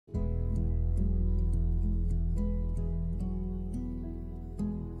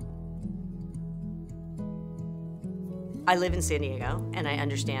I live in San Diego, and I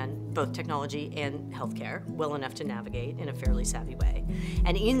understand both technology and healthcare well enough to navigate in a fairly savvy way.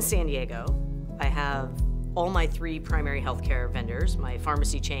 And in San Diego, I have all my 3 primary healthcare vendors, my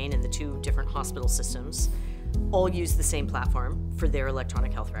pharmacy chain and the 2 different hospital systems, all use the same platform for their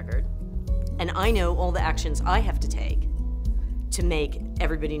electronic health record. And I know all the actions I have to take to make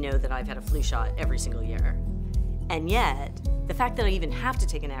everybody know that I've had a flu shot every single year. And yet, the fact that I even have to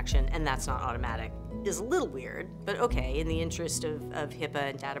take an action and that's not automatic is a little weird, but okay, in the interest of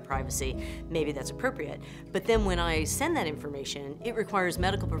HIPAA and data privacy, maybe that's appropriate. But then when I send that information, it requires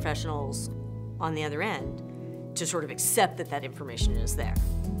medical professionals on the other end to sort of accept that that information is there.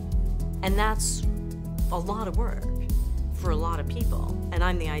 And that's a lot of work for a lot of people. And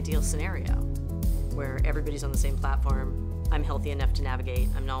I'm the ideal scenario where everybody's on the same platform. I'm healthy enough to navigate,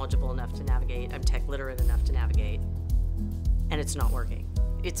 I'm knowledgeable enough to navigate, I'm tech literate enough to navigate, and it's not working.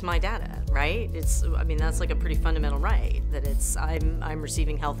 It's my data, right? I mean, that's like a pretty fundamental right, that I'm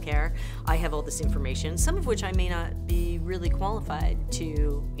receiving health care, I have all this information, some of which I may not be really qualified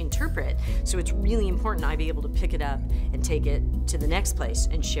to interpret, so it's really important I be able to pick it up and take it to the next place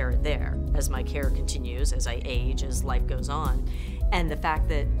and share it there as my care continues, as I age, as life goes on. And the fact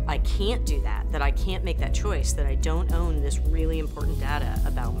that I can't do that I can't make that choice, that I don't own this really important data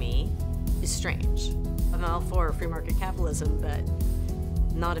about me is strange. I'm all for free market capitalism, but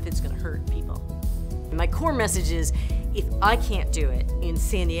not if it's gonna hurt people. And my core message is, if I can't do it in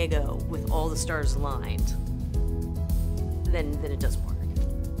San Diego with all the stars aligned, then it doesn't work.